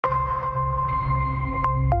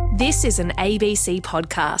This is an ABC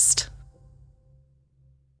podcast.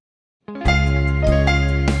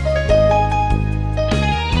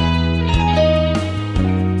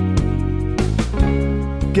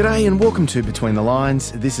 G'day and welcome to Between the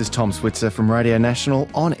Lines. This is Tom Switzer from Radio National,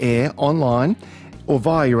 on air, online, or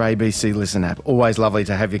via your ABC Listen app. Always lovely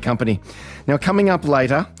to have your company. Now, coming up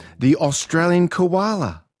later, the Australian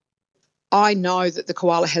koala. I know that the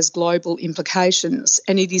koala has global implications,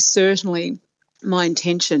 and it is certainly my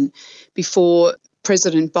intention before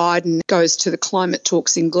President Biden goes to the climate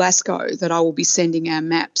talks in Glasgow that I will be sending our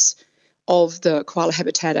maps of the Koala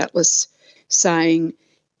Habitat Atlas saying,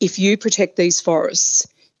 if you protect these forests,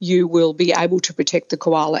 you will be able to protect the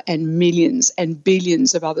koala and millions and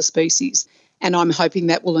billions of other species. And I'm hoping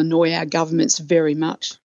that will annoy our governments very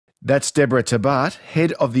much. That's Deborah Tabat,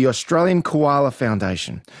 head of the Australian Koala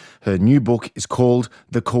Foundation. Her new book is called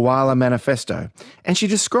The Koala Manifesto, and she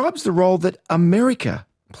describes the role that America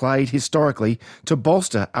played historically to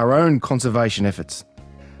bolster our own conservation efforts.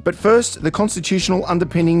 But first, the constitutional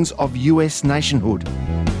underpinnings of US nationhood.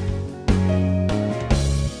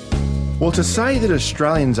 Well, to say that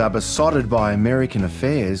Australians are besotted by American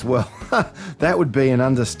affairs, well, that would be an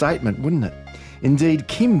understatement, wouldn't it? Indeed,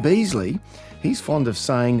 Kim Beazley, he's fond of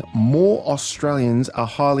saying more Australians are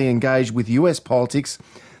highly engaged with US politics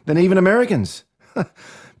than even Americans.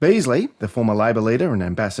 Beazley, the former Labor leader and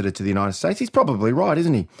ambassador to the United States, he's probably right,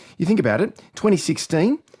 isn't he? You think about it,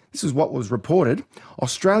 2016, this is what was reported.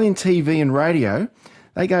 Australian TV and radio,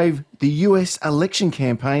 they gave the US election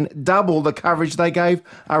campaign double the coverage they gave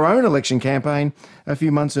our own election campaign a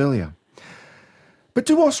few months earlier. But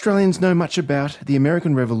do Australians know much about the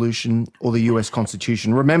American Revolution or the US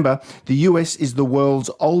Constitution? Remember, the US is the world's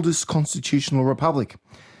oldest constitutional republic.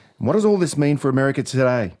 And what does all this mean for America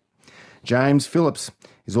today? James Phillips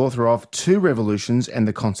is author of Two Revolutions and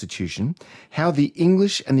the Constitution, How the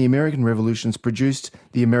English and the American Revolutions Produced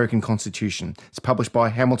the American Constitution. It's published by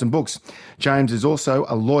Hamilton Books. James is also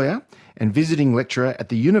a lawyer and visiting lecturer at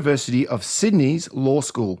the University of Sydney's Law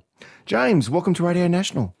School. James, welcome to Radio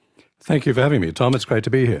National. Thank you for having me, Tom. It's great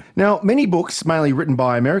to be here. Now, many books, mainly written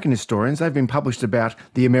by American historians, they've been published about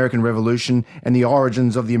the American Revolution and the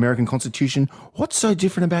origins of the American Constitution. What's so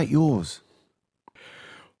different about yours?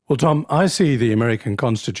 Well, Tom, I see the American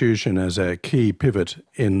Constitution as a key pivot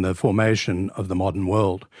in the formation of the modern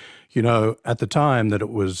world. You know, at the time that it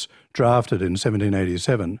was drafted in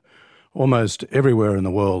 1787, almost everywhere in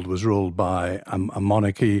the world was ruled by a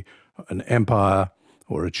monarchy, an empire,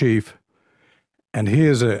 or a chief. And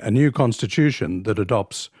here's a new constitution that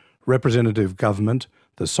adopts representative government,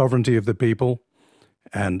 the sovereignty of the people,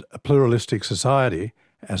 and a pluralistic society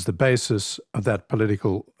as the basis of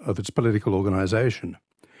its political organisation.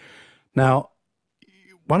 Now,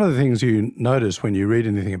 one of the things you notice when you read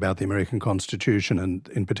anything about the American Constitution, and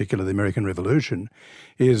in particular the American Revolution,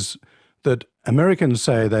 is that Americans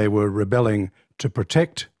say they were rebelling to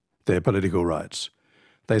protect their political rights.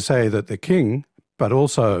 They say that the king, but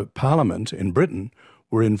also Parliament in Britain,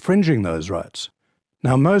 were infringing those rights.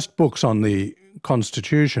 Now, most books on the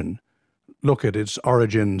Constitution look at its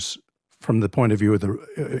origins from the point of view of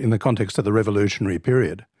in the context of the revolutionary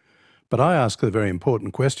period. But I ask the very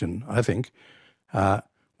important question, I think,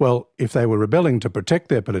 well, if they were rebelling to protect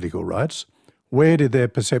their political rights, where did their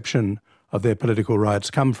perception of their political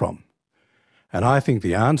rights come from? And I think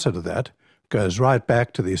the answer to that goes right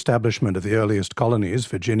back to the establishment of the earliest colonies,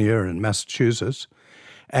 Virginia and Massachusetts,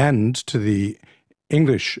 and to the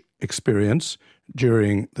English experience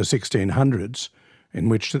during the 1600s, in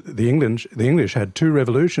which the English had two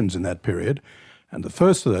revolutions in that period, and the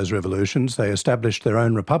first of those revolutions, they established their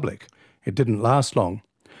own republic. It didn't last long.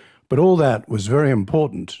 But all that was very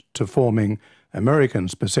important to forming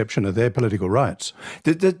Americans' perception of their political rights.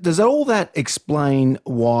 Does all that explain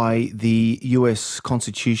why the US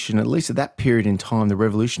Constitution, at least at that period in time, the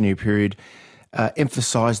revolutionary period,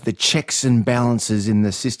 emphasised the checks and balances in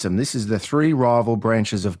the system? This is the three rival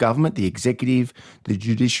branches of government, the executive, the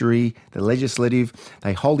judiciary, the legislative.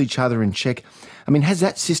 They hold each other in check. I mean, has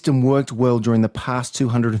that system worked well during the past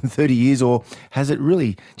 230 years, or has it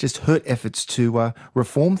really just hurt efforts to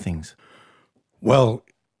reform things? Well,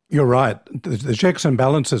 you're right. The checks and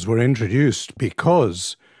balances were introduced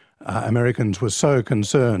because Americans were so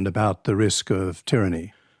concerned about the risk of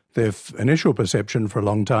tyranny. Their initial perception for a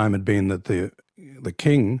long time had been that the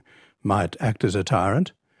king might act as a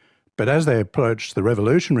tyrant, but as they approached the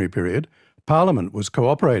revolutionary period, Parliament was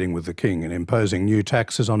cooperating with the king in imposing new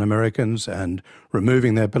taxes on Americans and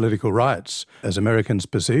removing their political rights as Americans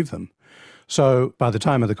perceived them. So by the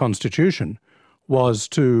time of the Constitution was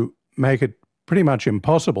to make it pretty much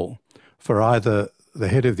impossible for either the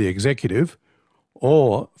head of the executive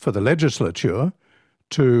or for the legislature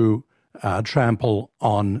to trample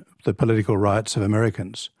on the political rights of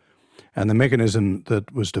Americans. And the mechanism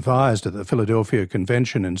that was devised at the Philadelphia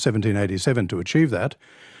Convention in 1787 to achieve that,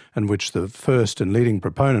 and which the first and leading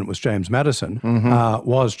proponent was James Madison,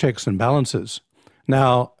 was checks and balances.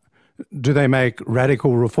 Now, do they make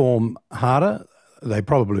radical reform harder? They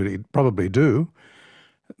probably do,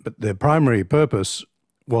 but their primary purpose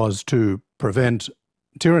was to prevent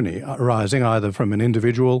tyranny arising either from an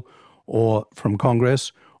individual or from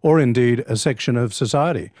Congress or indeed a section of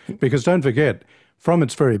society. Because don't forget, from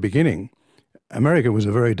its very beginning, America was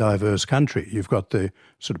a very diverse country. You've got the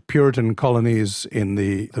sort of Puritan colonies in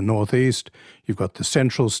the northeast. You've got the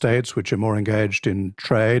central states, which are more engaged in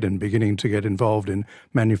trade and beginning to get involved in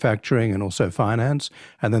manufacturing and also finance.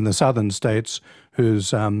 And then the southern states,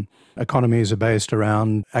 whose economies are based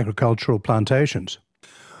around agricultural plantations.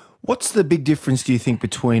 What's the big difference, do you think,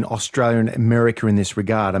 between Australia and America in this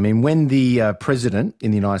regard? I mean, when the president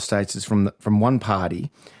in the United States is from one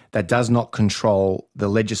party that does not control the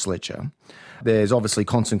legislature, there's obviously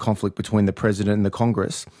constant conflict between the president and the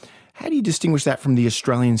Congress. How do you distinguish that from the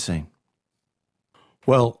Australian scene?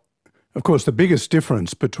 Well, of course, the biggest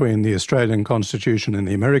difference between the Australian Constitution and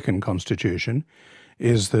the American Constitution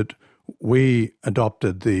is that we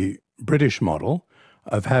adopted the British model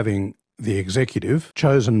of having the executive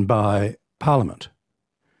chosen by Parliament.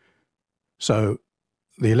 So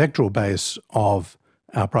the electoral base of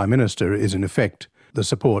our Prime Minister is in effect the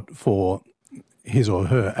support for his or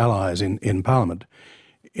her allies in Parliament.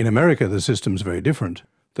 In America, the system's very different.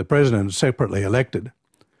 The president is separately elected.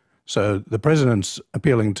 So the president's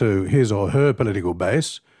appealing to his or her political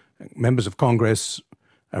base. Members of Congress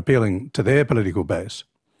are appealing to their political base.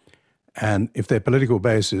 And if their political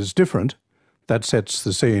base is different, that sets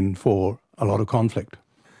the scene for a lot of conflict.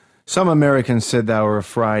 Some Americans said they were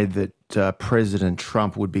afraid that President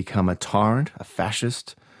Trump would become a tyrant, a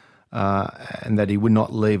fascist, and that he would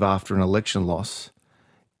not leave after an election loss.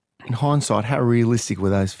 In hindsight, how realistic were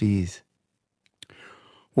those fears?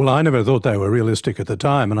 Well, I never thought they were realistic at the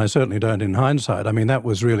time, and I certainly don't in hindsight. I mean, that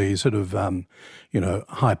was really sort of,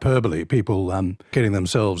 hyperbole, people getting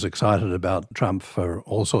themselves excited about Trump for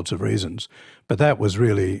all sorts of reasons. But that was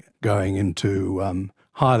really going into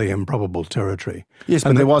highly improbable territory. Yes,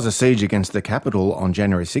 but there was a siege against the Capitol on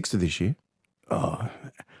January 6th of this year.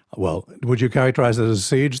 Well, would you characterise it as a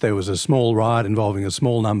siege? There was a small riot involving a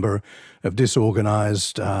small number of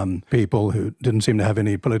disorganised people who didn't seem to have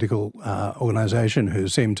any political organisation, who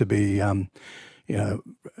seemed to be,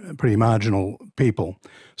 pretty marginal people.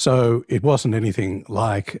 So it wasn't anything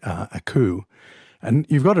like a coup. And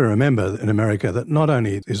you've got to remember in America that not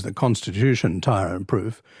only is the Constitution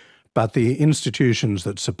tyrant-proof, but the institutions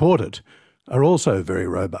that support it are also very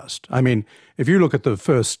robust. I mean, if you look at the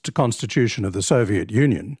first constitution of the Soviet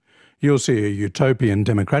Union, you'll see a utopian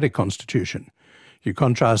democratic constitution. You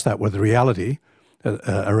contrast that with the reality,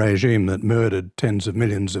 a regime that murdered tens of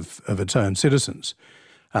millions of its own citizens.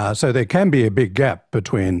 So there can be a big gap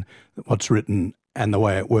between what's written and the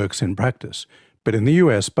way it works in practice. But in the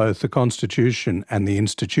US, both the Constitution and the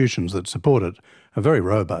institutions that support it are very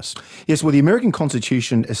robust. Yes, well, the American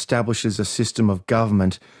Constitution establishes a system of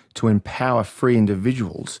government to empower free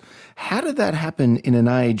individuals. How did that happen in an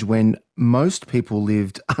age when most people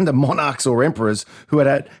lived under monarchs or emperors who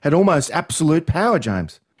had almost absolute power,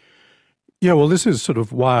 James? Yeah, well, this is sort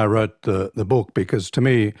of why I wrote the book, because to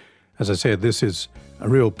me, as I said, this is a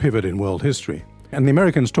real pivot in world history. And the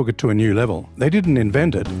Americans took it to a new level. They didn't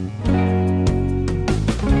invent it.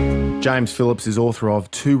 James Phillips is author of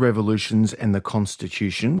Two Revolutions and the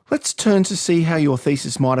Constitution. Let's turn to see how your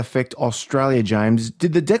thesis might affect Australia, James.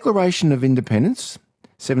 Did the Declaration of Independence,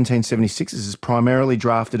 1776, this is primarily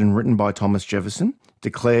drafted and written by Thomas Jefferson,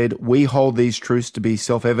 declared, "We hold these truths to be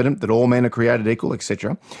self-evident, that all men are created equal,"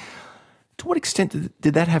 etc. To what extent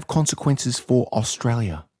did that have consequences for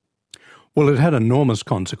Australia? Well, it had enormous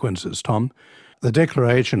consequences, Tom. The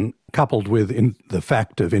Declaration, coupled with the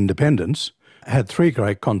fact of independence, had three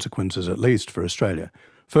great consequences, at least, for Australia.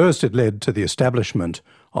 First, it led to the establishment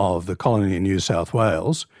of the colony in New South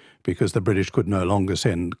Wales, because the British could no longer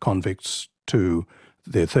send convicts to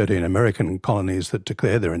the 13 American colonies that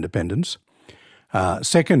declared their independence.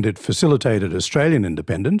 Second, it facilitated Australian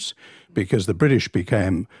independence, because the British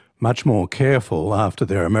became much more careful after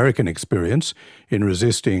their American experience in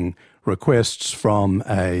resisting requests from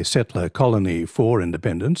a settler colony for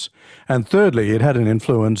independence. And thirdly, it had an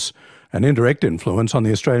indirect influence on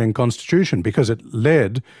the Australian Constitution, because it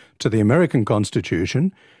led to the American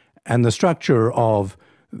Constitution and the structure of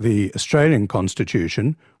the Australian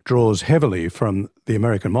Constitution draws heavily from the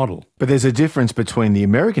American model. But there's a difference between the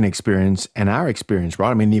American experience and our experience, right?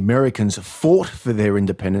 I mean, the Americans fought for their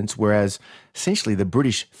independence, whereas essentially the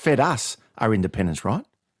British fed us our independence, right?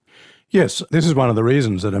 Yes, this is one of the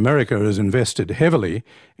reasons that America has invested heavily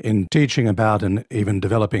in teaching about and even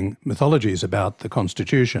developing mythologies about the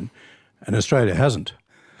Constitution, and Australia hasn't.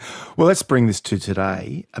 Well, let's bring this to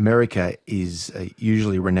today. America is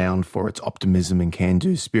usually renowned for its optimism and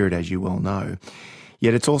can-do spirit, as you well know.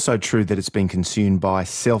 Yet it's also true that it's been consumed by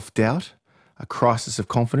self-doubt, a crisis of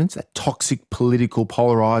confidence, that toxic political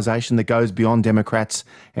polarisation that goes beyond Democrats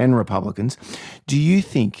and Republicans. Do you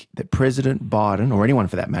think that President Biden, or anyone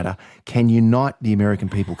for that matter, can unite the American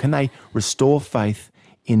people? Can they restore faith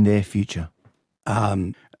in their future?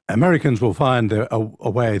 Americans will find a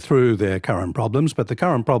way through their current problems, but the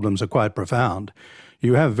current problems are quite profound.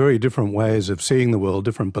 You have very different ways of seeing the world,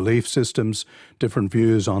 different belief systems, different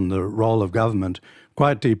views on the role of government,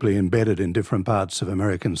 quite deeply embedded in different parts of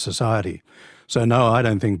American society. So no, I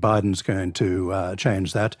don't think Biden's going to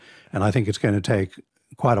change that, and I think it's going to take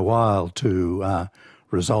quite a while to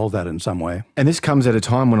resolve that in some way. And this comes at a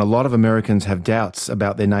time when a lot of Americans have doubts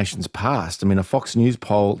about their nation's past. I mean, a Fox News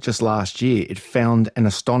poll just last year, it found an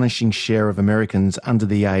astonishing share of Americans under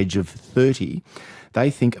the age of 30. They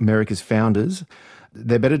think America's founders,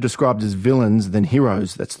 they're better described as villains than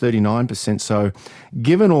heroes. That's 39%. So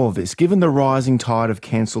given all this, given the rising tide of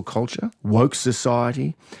cancel culture, woke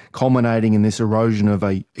society, culminating in this erosion of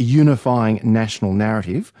a unifying national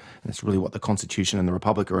narrative, and that's really what the Constitution and the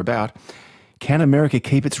Republic are about, can America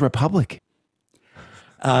keep its republic?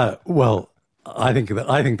 Well, I think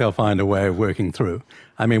they'll find a way of working through.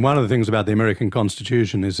 I mean, one of the things about the American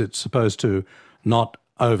Constitution is it's supposed to not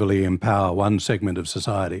overly empower one segment of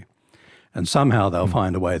society. And somehow they'll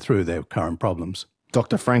find a way through their current problems.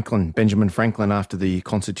 Dr. Franklin, Benjamin Franklin, after the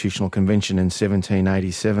Constitutional Convention in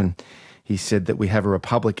 1787, he said that we have a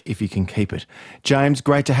republic if you can keep it. James,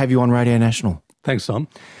 great to have you on Radio National. Thanks, Tom.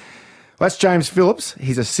 Well, that's James Phillips.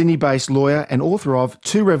 He's a Sydney-based lawyer and author of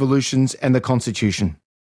Two Revolutions and the Constitution.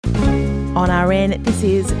 On RN, this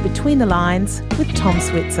is Between the Lines with Tom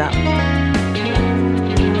Switzer.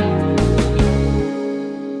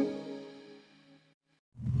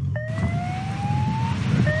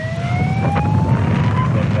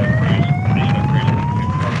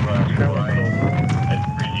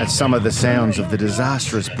 That's some of the sounds of the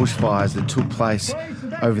disastrous bushfires that took place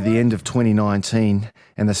over the end of 2019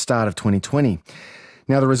 and the start of 2020.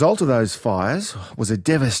 Now, the result of those fires was a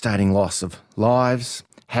devastating loss of lives,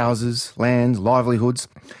 houses, land, livelihoods.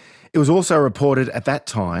 It was also reported at that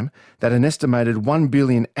time that an estimated 1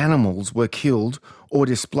 billion animals were killed or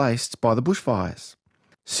displaced by the bushfires.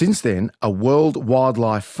 Since then, a World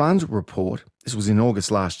Wildlife Fund report, this was in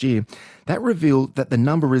August last year, that revealed that the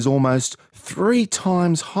number is almost 3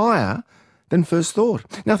 times higher than first thought.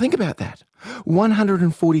 Now think about that.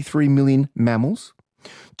 143 million mammals,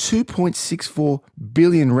 2.64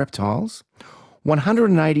 billion reptiles,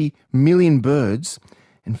 180 million birds,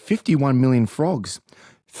 and 51 million frogs.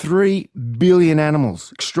 3 billion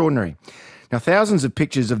animals. Extraordinary. Now, thousands of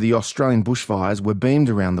pictures of the Australian bushfires were beamed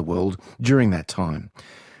around the world during that time.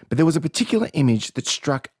 But there was a particular image that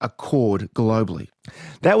struck a chord globally.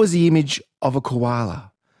 That was the image of a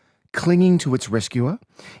koala, clinging to its rescuer,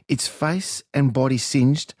 its face and body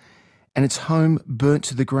singed, and its home burnt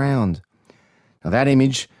to the ground. Now, that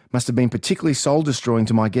image must have been particularly soul-destroying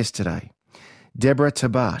to my guest today. Deborah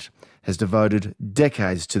Tabat has devoted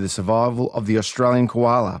decades to the survival of the Australian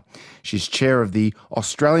koala. She's chair of the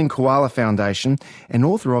Australian Koala Foundation and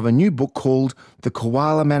author of a new book called The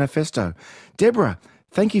Koala Manifesto. Deborah,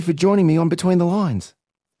 thank you for joining me on Between the Lines.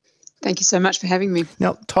 Thank you so much for having me.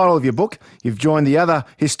 Now, title of your book, you've joined the other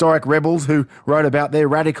historic rebels who wrote about their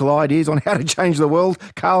radical ideas on how to change the world,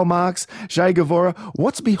 Karl Marx, Che Guevara.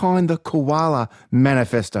 What's behind the Koala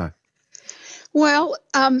Manifesto? Well,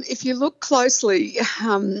 if you look closely,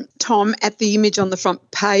 Tom, at the image on the front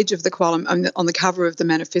page of the koala, on the cover of the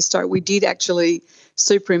manifesto, we did actually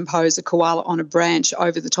superimpose a koala on a branch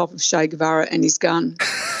over the top of Che Guevara and his gun.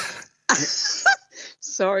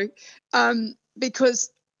 Sorry. Because,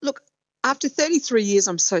 look, after 33 years,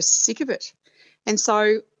 I'm so sick of it. And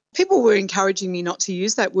so people were encouraging me not to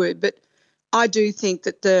use that word, but I do think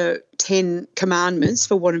that the 10 commandments,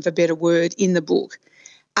 for want of a better word, in the book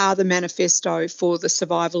are the manifesto for the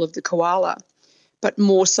survival of the koala, but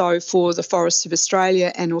more so for the forests of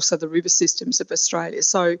Australia and also the river systems of Australia.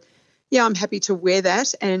 So, yeah, I'm happy to wear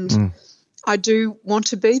that. And I do want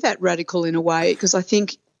to be that radical in a way, because I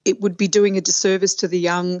think it would be doing a disservice to the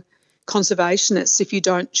young conservationists if you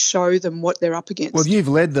don't show them what they're up against. Well, you've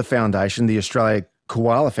led the foundation, the Australia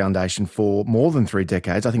Koala Foundation for more than 3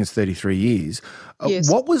 decades. I think it's 33 years. Yes.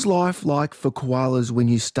 What was life like for koalas when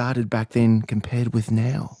you started back then compared with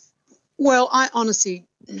now? Well, I honestly,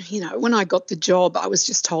 when I got the job, I was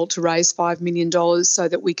just told to raise $5 million so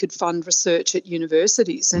that we could fund research at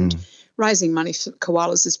universities. And raising money for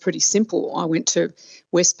koalas is pretty simple. I went to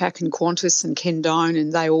Westpac and Qantas and Kendone,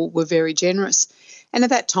 and they all were very generous. And at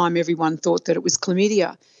that time, everyone thought that it was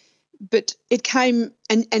chlamydia. But it came,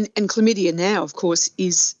 and chlamydia now, of course,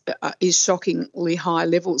 is shockingly high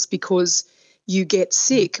levels because you get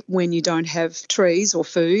sick when you don't have trees or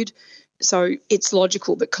food. So it's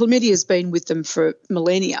logical. But chlamydia has been with them for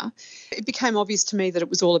millennia. It became obvious to me that it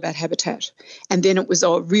was all about habitat. And then it was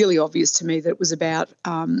really obvious to me that it was about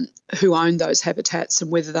who owned those habitats and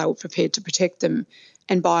whether they were prepared to protect them.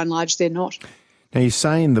 And by and large, they're not. Now, you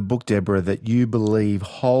say in the book, Deborah, that you believe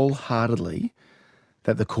wholeheartedly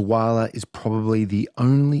that the koala is probably the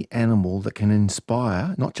only animal that can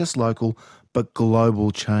inspire not just local but global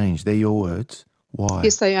change. They're your words. Why?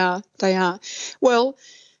 Yes, they are. They are. Well,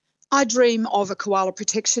 I dream of a Koala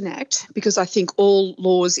Protection Act because I think all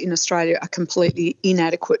laws in Australia are completely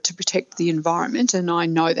inadequate to protect the environment, and I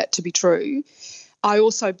know that to be true. I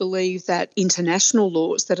also believe that international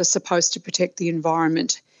laws that are supposed to protect the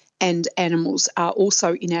environment and animals are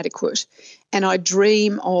also inadequate. And I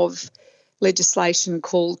dream of legislation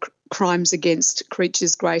called Crimes Against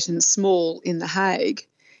Creatures Great and Small in The Hague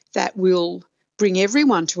that will bring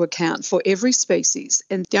everyone to account for every species.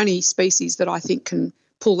 And the only species that I think can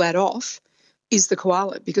pull that off is the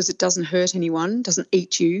koala because it doesn't hurt anyone, doesn't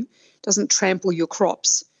eat you, doesn't trample your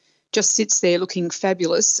crops, just sits there looking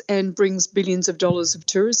fabulous and brings billions of dollars of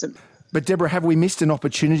tourism. But Deborah, have we missed an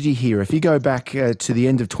opportunity here? If you go back to the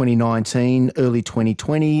end of 2019, early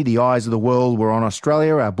 2020, the eyes of the world were on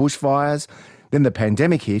Australia, our bushfires, then the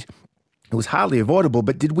pandemic hit. It was hardly avoidable,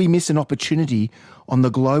 but did we miss an opportunity on the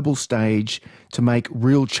global stage to make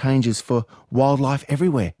real changes for wildlife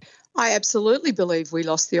everywhere? I absolutely believe we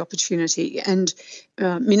lost the opportunity. And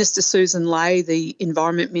Minister Susan Ley, the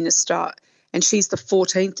Environment Minister, and she's the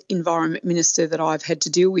 14th Environment Minister that I've had to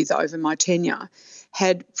deal with over my tenure,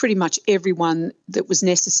 had pretty much everyone that was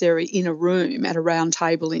necessary in a room at a round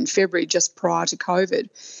table in February just prior to COVID.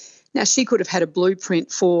 Now, she could have had a blueprint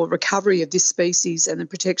for recovery of this species and the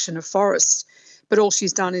protection of forests, but all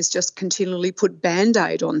she's done is just continually put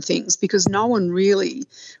Band-Aid on things because no one really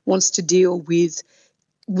wants to deal with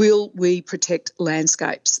will we protect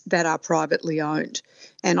landscapes that are privately owned.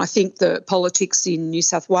 And I think the politics in New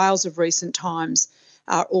South Wales of recent times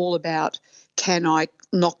are all about can I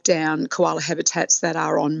knock down koala habitats that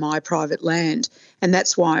are on my private land? And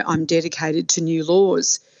that's why I'm dedicated to new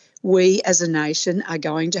laws. We as a nation are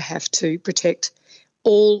going to have to protect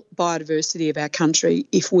all biodiversity of our country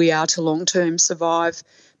if we are to long-term survive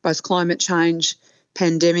both climate change,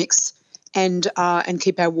 pandemics, and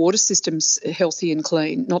keep our water systems healthy and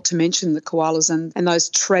clean, not to mention the koalas and those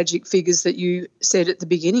tragic figures that you said at the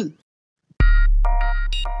beginning.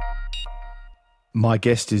 My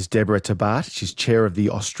guest is Deborah Tabat. She's chair of the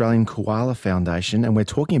Australian Koala Foundation, and we're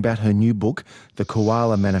talking about her new book, The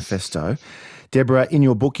Koala Manifesto. Deborah, in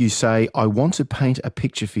your book you say, I want to paint a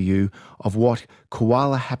picture for you of what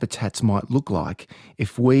koala habitats might look like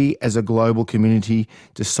if we as a global community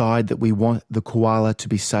decide that we want the koala to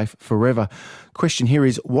be safe forever. Question here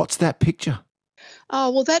is, what's that picture? Oh,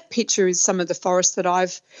 well, that picture is some of the forests that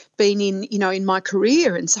I've been in my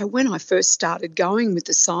career. And so when I first started going with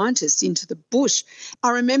the scientists into the bush,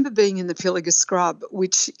 I remember being in the Pilliga Scrub,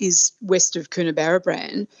 which is west of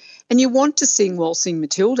Coonabarabran, and you want to sing Waltzing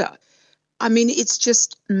Matilda. I mean, it's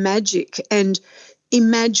just magic. And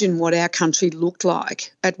imagine what our country looked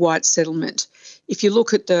like at White Settlement. If you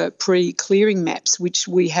look at the pre-clearing maps, which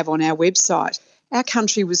we have on our website, our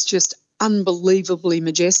country was just unbelievably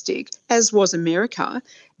majestic, as was America.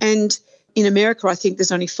 And in America, I think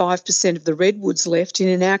there's only 5% of the redwoods left. And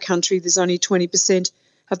in our country, there's only 20%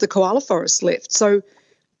 of the koala forest left. So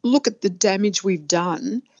look at the damage we've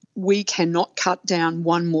done. We cannot cut down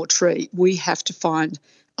one more tree. We have to find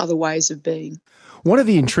other ways of being. One of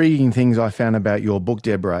the intriguing things I found about your book,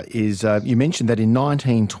 Deborah, is you mentioned that in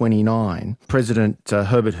 1929, President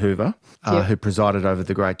Herbert Hoover, who presided over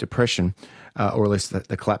the Great Depression, or at least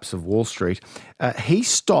the collapse of Wall Street, he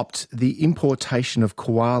stopped the importation of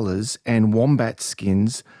koalas and wombat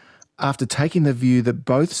skins after taking the view that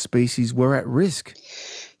both species were at risk.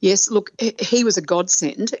 Yes, look, he was a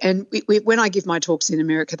godsend. And when I give my talks in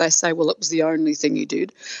America, they say, well, it was the only thing he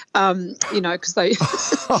did, because they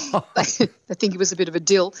think he was a bit of a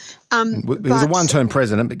dill. He was a one-term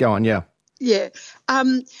president, but go on, yeah. Yeah.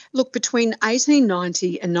 Look, between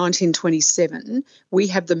 1890 and 1927, we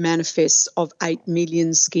have the manifests of 8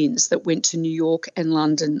 million skins that went to New York and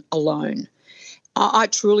London alone. I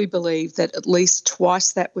truly believe that at least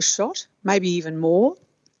twice that was shot, maybe even more,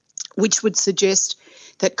 which would suggest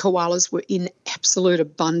that koalas were in absolute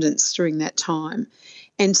abundance during that time.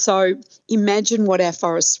 And so imagine what our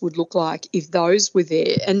forests would look like if those were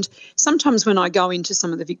there. And sometimes when I go into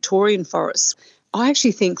some of the Victorian forests, I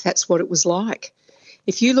actually think that's what it was like.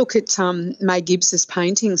 If you look at May Gibbs's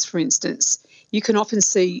paintings, for instance, you can often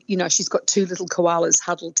see, she's got two little koalas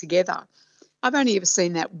huddled together. I've only ever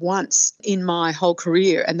seen that once in my whole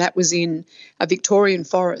career, and that was in a Victorian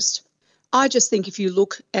forest. I just think if you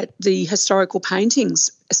look at the historical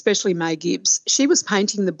paintings, especially May Gibbs, she was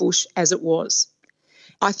painting the bush as it was.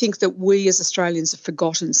 I think that we as Australians have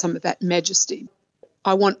forgotten some of that majesty.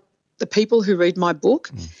 I want the people who read my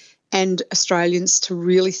book and Australians to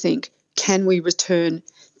really think, can we return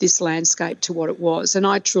this landscape to what it was? And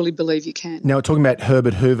I truly believe you can. Now, we're talking about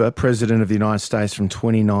Herbert Hoover, President of the United States from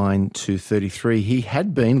 29 to 33. He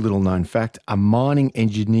had been, little known fact, a mining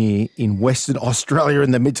engineer in Western Australia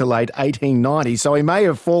in the mid to late 1890s. So he may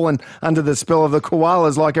have fallen under the spell of the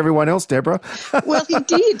koalas like everyone else, Deborah. Well, he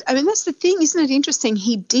did. I mean, that's the thing, isn't it interesting?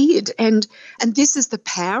 He did. And this is the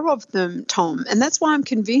power of them, Tom. And that's why I'm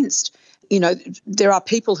convinced. There are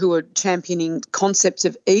people who are championing concepts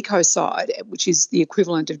of ecocide, which is the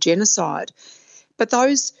equivalent of genocide. But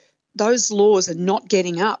those laws are not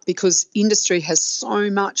getting up because industry has so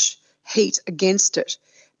much heat against it.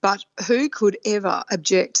 But who could ever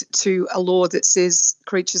object to a law that says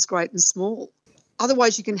creatures great and small?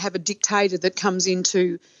 Otherwise, you can have a dictator that comes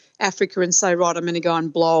into Africa and say, right, I'm going to go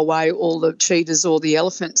and blow away all the cheetahs or the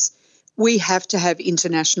elephants. We have to have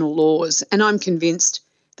international laws. And I'm convinced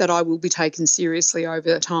that I will be taken seriously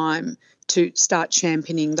over time to start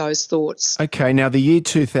championing those thoughts. Okay, now the year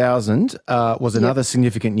 2000 was another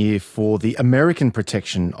significant year for the American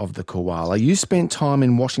protection of the koala. You spent time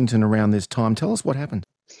in Washington around this time. Tell us what happened.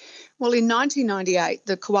 Well, in 1998,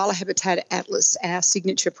 the Koala Habitat Atlas, our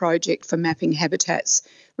signature project for mapping habitats,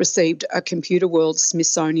 received a Computer World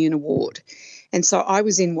Smithsonian Award. And so I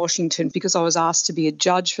was in Washington because I was asked to be a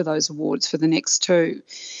judge for those awards for the next two.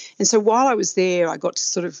 And so while I was there, I got to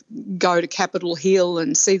sort of go to Capitol Hill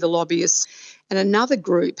and see the lobbyists. And another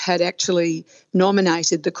group had actually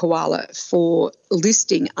nominated the koala for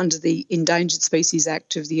listing under the Endangered Species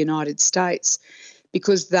Act of the United States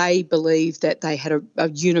because they believed that they had a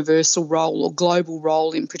universal role or global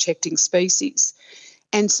role in protecting species.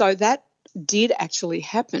 And so that did actually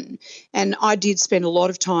happen. And I did spend a lot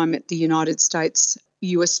of time at the United States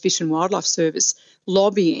US Fish and Wildlife Service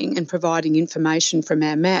lobbying and providing information from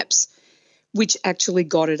our maps, which actually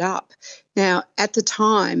got it up. Now, at the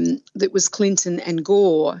time, it was Clinton and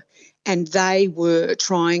Gore, and they were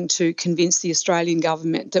trying to convince the Australian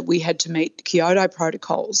government that we had to meet the Kyoto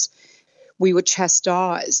protocols. We were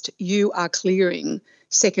chastised. You are clearing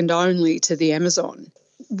second only to the Amazon.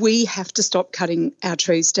 We have to stop cutting our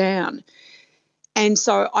trees down. And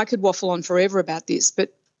so I could waffle on forever about this,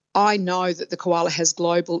 but I know that the koala has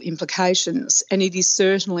global implications, and it is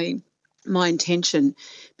certainly my intention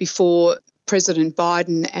before President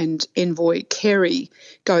Biden and Envoy Kerry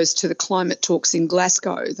goes to the climate talks in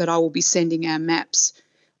Glasgow that I will be sending our maps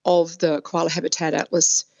of the Koala Habitat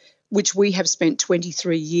Atlas, which we have spent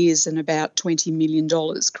 23 years and about $20 million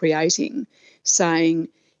creating, saying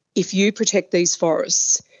if you protect these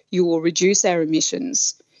forests, you will reduce our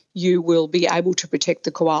emissions, you will be able to protect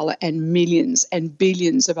the koala and millions and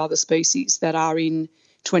billions of other species that are in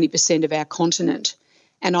 20% of our continent.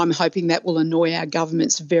 And I'm hoping that will annoy our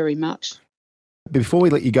governments very much. Before we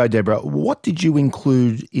let you go, Deborah, what did you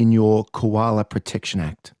include in your Koala Protection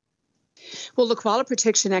Act? Well, the Koala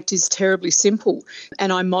Protection Act is terribly simple,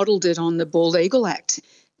 and I modelled it on the Bald Eagle Act.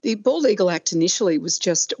 The Bald Eagle Act initially was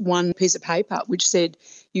just one piece of paper which said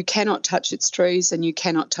you cannot touch its trees and you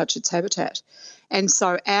cannot touch its habitat. And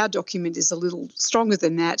so our document is a little stronger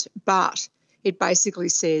than that, but it basically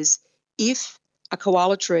says if a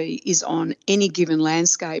koala tree is on any given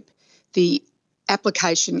landscape, the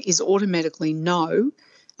application is automatically no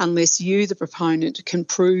unless you, the proponent, can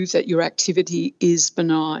prove that your activity is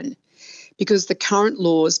benign. Because the current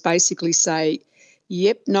laws basically say,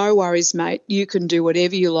 yep, no worries, mate, you can do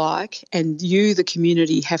whatever you like, and you, the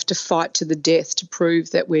community, have to fight to the death to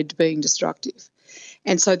prove that we're being destructive.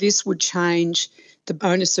 And so this would change the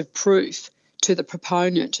onus of proof to the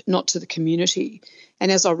proponent, not to the community.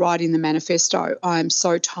 And as I write in the manifesto, I am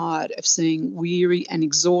so tired of seeing weary and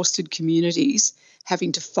exhausted communities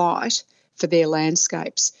having to fight for their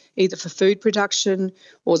landscapes, either for food production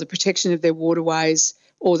or the protection of their waterways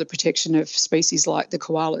or the protection of species like the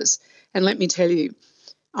koalas. And let me tell you,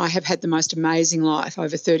 I have had the most amazing life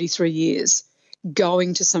over 33 years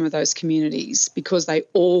going to some of those communities, because they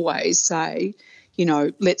always say, you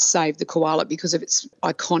know, let's save the koala because of its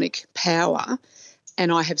iconic power.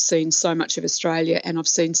 And I have seen so much of Australia, and I've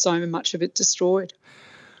seen so much of it destroyed.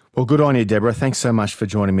 Well, good on you, Deborah. Thanks so much for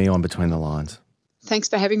joining me on Between the Lines. Thanks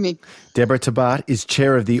for having me. Deborah Tabart is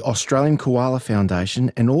chair of the Australian Koala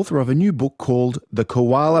Foundation and author of a new book called The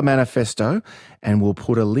Koala Manifesto, and we'll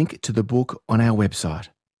put a link to the book on our website.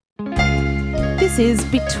 This is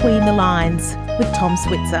Between the Lines with Tom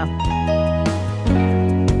Switzer.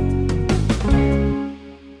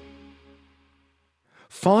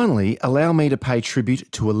 Finally, allow me to pay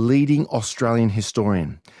tribute to a leading Australian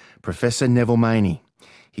historian, Professor Neville Maney.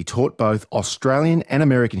 He taught both Australian and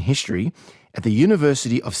American history at the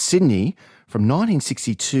University of Sydney from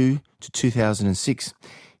 1962 to 2006.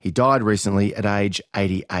 He died recently at age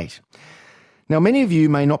 88. Now, many of you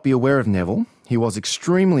may not be aware of Neville. He was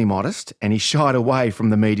extremely modest and he shied away from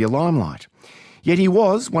the media limelight. Yet he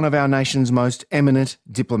was one of our nation's most eminent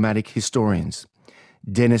diplomatic historians.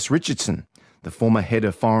 Dennis Richardson, the former head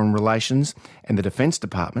of Foreign Relations and the Defence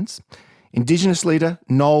Departments, Indigenous leader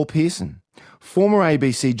Noel Pearson, former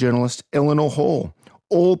ABC journalist Eleanor Hall,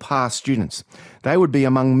 all past students. They would be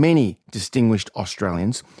among many distinguished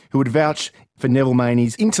Australians who would vouch for Neville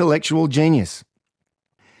Maney's intellectual genius.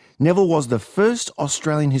 Neville was the first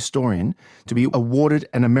Australian historian to be awarded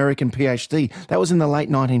an American PhD. That was in the late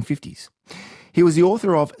 1950s. He was the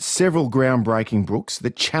author of several groundbreaking books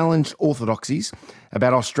that challenged orthodoxies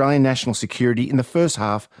about Australian national security in the first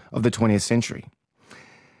half of the 20th century.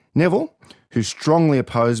 Neville, who strongly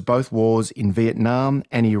opposed both wars in Vietnam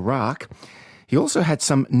and Iraq, he also had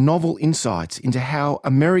some novel insights into how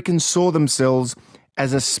Americans saw themselves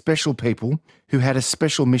as a special people who had a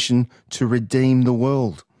special mission to redeem the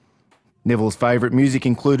world. Neville's favourite music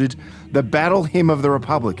included the Battle Hymn of the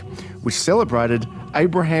Republic, which celebrated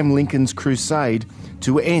Abraham Lincoln's crusade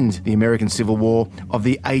to end the American Civil War of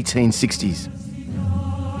the 1860s.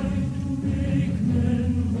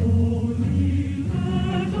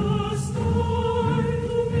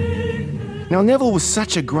 Now, Neville was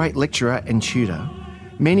such a great lecturer and tutor.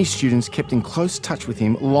 Many students kept in close touch with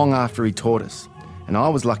him long after he taught us, and I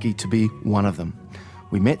was lucky to be one of them.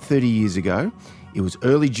 We met 30 years ago. It was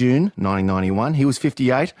early June 1991. He was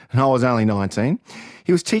 58 and I was only 19.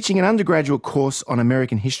 He was teaching an undergraduate course on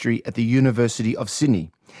American history at the University of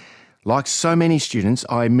Sydney. Like so many students,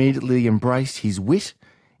 I immediately embraced his wit,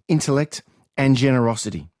 intellect and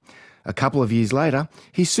generosity. A couple of years later,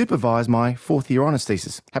 he supervised my fourth-year honours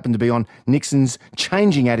thesis. Happened to be on Nixon's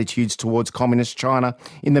changing attitudes towards communist China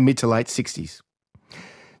in the mid to late 60s.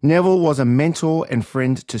 Neville was a mentor and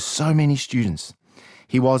friend to so many students.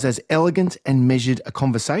 He was as elegant and measured a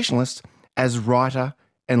conversationalist as writer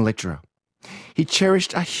and lecturer. He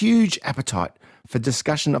cherished a huge appetite for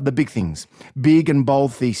discussion of the big things, big and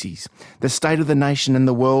bold theses, the state of the nation and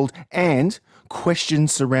the world, and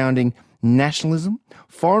questions surrounding nationalism,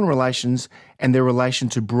 foreign relations, and their relation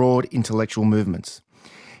to broad intellectual movements.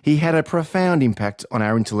 He had a profound impact on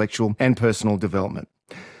our intellectual and personal development.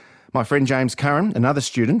 My friend James Curran, another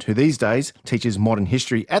student who these days teaches modern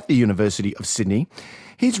history at the University of Sydney,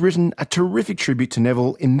 he's written a terrific tribute to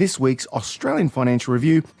Neville in this week's Australian Financial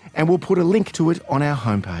Review, and we'll put a link to it on our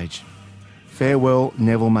homepage. Farewell,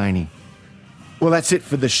 Neville Maney. Well, that's it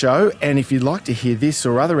for the show, and if you'd like to hear this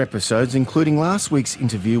or other episodes, including last week's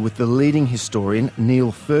interview with the leading historian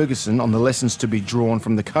Neil Ferguson on the lessons to be drawn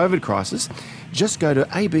from the COVID crisis, just go to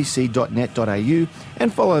abc.net.au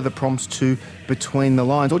and follow the prompts to Between the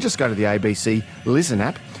Lines, or just go to the ABC Listen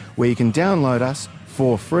app, where you can download us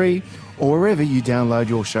for free, or wherever you download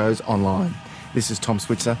your shows online. This is Tom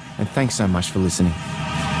Switzer, and thanks so much for listening.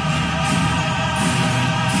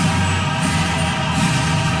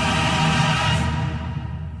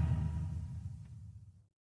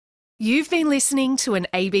 You've been listening to an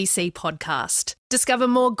ABC podcast. Discover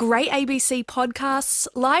more great ABC podcasts,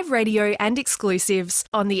 live radio and exclusives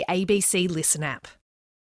on the ABC Listen app.